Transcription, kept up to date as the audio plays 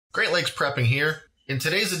Great Lakes Prepping here. In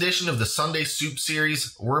today's edition of the Sunday Soup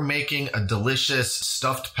series, we're making a delicious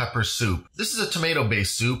stuffed pepper soup. This is a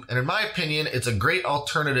tomato-based soup, and in my opinion, it's a great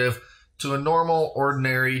alternative to a normal,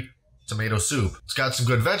 ordinary tomato soup. It's got some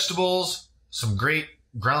good vegetables, some great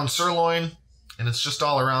ground sirloin, and it's just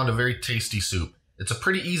all around a very tasty soup. It's a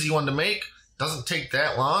pretty easy one to make. Doesn't take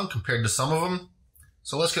that long compared to some of them.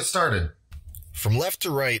 So let's get started. From left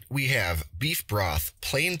to right, we have beef broth,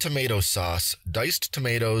 plain tomato sauce, diced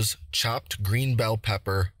tomatoes, chopped green bell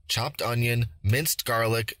pepper, chopped onion, minced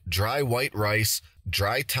garlic, dry white rice,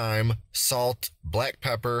 dry thyme, salt, black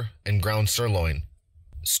pepper, and ground sirloin.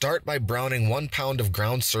 Start by browning 1 pound of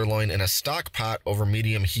ground sirloin in a stock pot over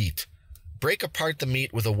medium heat. Break apart the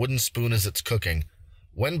meat with a wooden spoon as it's cooking.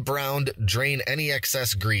 When browned, drain any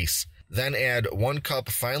excess grease. Then add 1 cup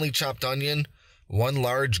finely chopped onion, 1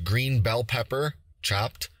 large green bell pepper,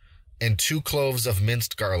 chopped, and 2 cloves of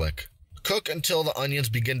minced garlic. Cook until the onions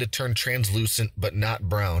begin to turn translucent but not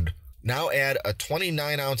browned. Now add a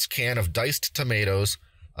 29-ounce can of diced tomatoes,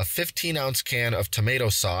 a 15-ounce can of tomato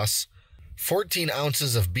sauce, 14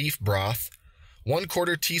 ounces of beef broth,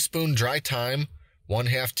 1/4 teaspoon dry thyme,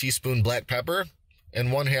 1/2 teaspoon black pepper,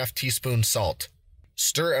 and 1/2 teaspoon salt.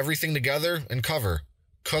 Stir everything together and cover.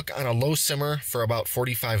 Cook on a low simmer for about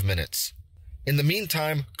 45 minutes. In the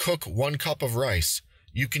meantime, cook 1 cup of rice.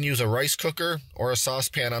 You can use a rice cooker or a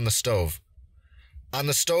saucepan on the stove. On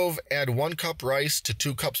the stove, add 1 cup rice to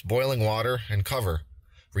 2 cups boiling water and cover.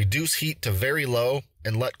 Reduce heat to very low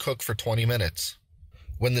and let cook for 20 minutes.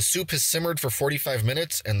 When the soup has simmered for 45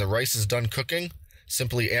 minutes and the rice is done cooking,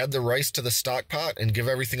 simply add the rice to the stock pot and give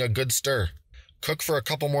everything a good stir. Cook for a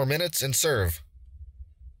couple more minutes and serve.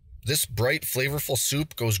 This bright, flavorful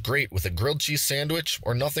soup goes great with a grilled cheese sandwich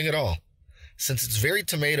or nothing at all. Since it's very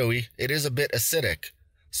tomatoey, it is a bit acidic.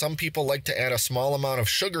 Some people like to add a small amount of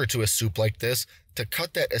sugar to a soup like this to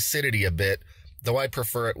cut that acidity a bit, though I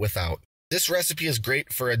prefer it without. This recipe is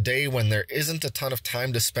great for a day when there isn't a ton of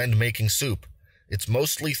time to spend making soup. It's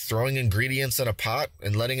mostly throwing ingredients in a pot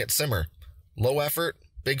and letting it simmer. Low effort,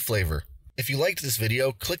 big flavor. If you liked this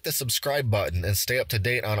video, click the subscribe button and stay up to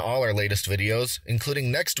date on all our latest videos,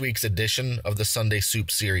 including next week's edition of the Sunday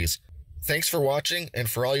Soup series. Thanks for watching and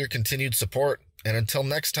for all your continued support, and until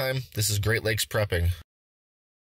next time, this is Great Lakes Prepping.